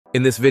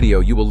In this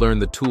video, you will learn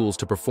the tools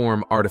to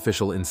perform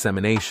artificial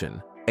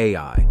insemination,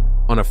 AI,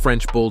 on a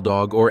French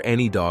Bulldog or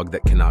any dog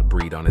that cannot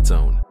breed on its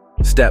own.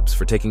 Steps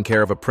for taking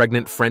care of a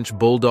pregnant French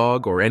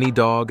Bulldog or any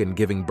dog and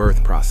giving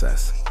birth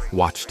process.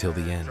 Watch till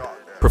the end.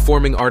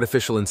 Performing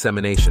artificial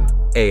insemination,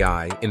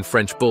 AI, in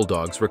French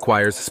Bulldogs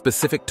requires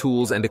specific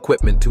tools and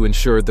equipment to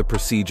ensure the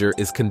procedure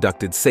is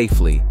conducted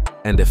safely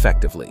and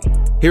effectively.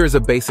 Here is a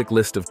basic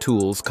list of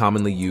tools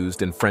commonly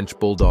used in French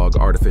Bulldog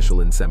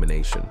artificial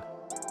insemination.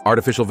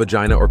 Artificial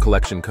vagina or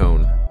collection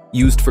cone,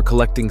 used for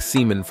collecting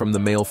semen from the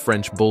male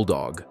French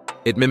Bulldog.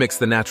 It mimics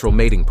the natural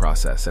mating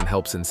process and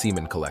helps in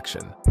semen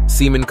collection.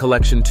 Semen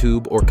collection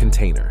tube or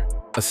container,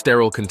 a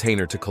sterile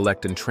container to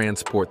collect and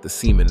transport the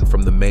semen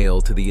from the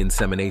male to the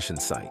insemination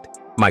site.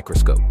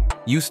 Microscope,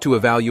 used to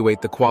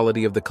evaluate the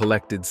quality of the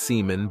collected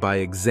semen by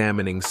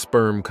examining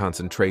sperm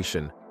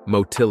concentration,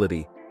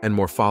 motility, and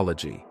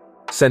morphology.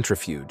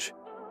 Centrifuge,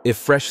 if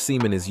fresh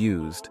semen is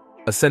used,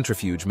 a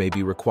centrifuge may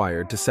be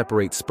required to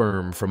separate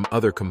sperm from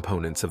other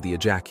components of the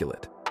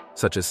ejaculate,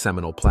 such as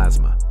seminal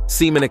plasma.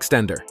 Semen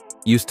extender,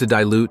 used to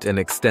dilute and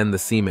extend the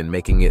semen,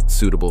 making it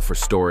suitable for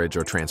storage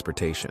or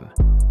transportation.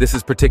 This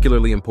is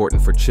particularly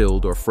important for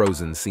chilled or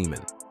frozen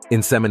semen.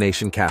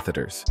 Insemination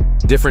catheters.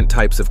 Different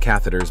types of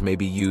catheters may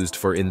be used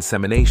for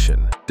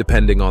insemination,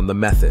 depending on the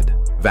method,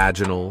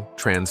 vaginal,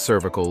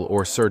 transcervical,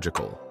 or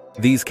surgical.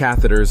 These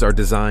catheters are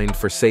designed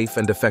for safe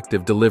and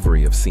effective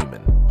delivery of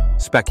semen.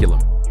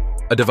 Speculum,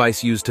 a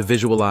device used to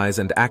visualize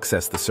and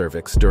access the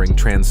cervix during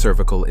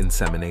transcervical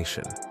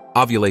insemination.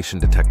 Ovulation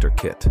detector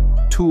kit,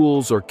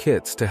 tools or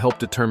kits to help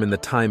determine the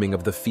timing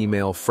of the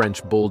female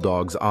French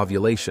Bulldog's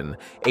ovulation,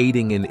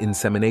 aiding in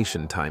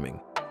insemination timing.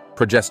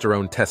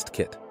 Progesterone test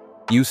kit,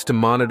 used to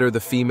monitor the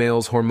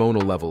female's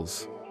hormonal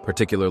levels,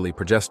 particularly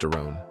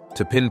progesterone,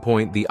 to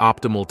pinpoint the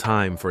optimal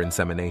time for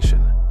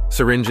insemination.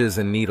 Syringes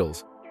and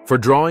needles, for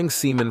drawing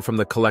semen from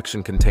the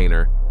collection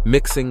container,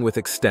 mixing with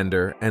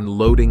extender, and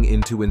loading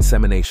into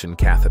insemination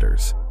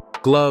catheters.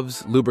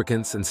 Gloves,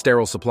 lubricants, and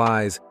sterile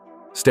supplies,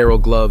 sterile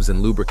gloves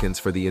and lubricants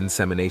for the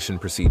insemination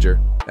procedure,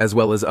 as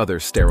well as other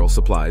sterile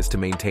supplies to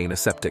maintain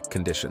aseptic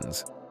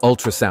conditions.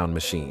 Ultrasound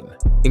machine,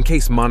 in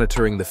case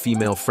monitoring the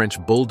female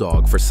French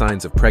Bulldog for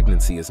signs of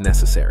pregnancy is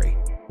necessary.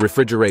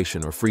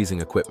 Refrigeration or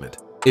freezing equipment.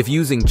 If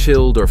using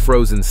chilled or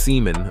frozen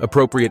semen,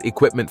 appropriate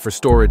equipment for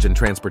storage and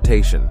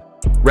transportation.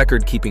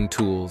 Record-keeping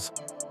tools.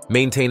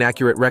 Maintain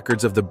accurate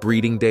records of the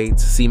breeding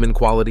dates, semen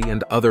quality,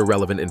 and other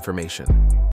relevant information.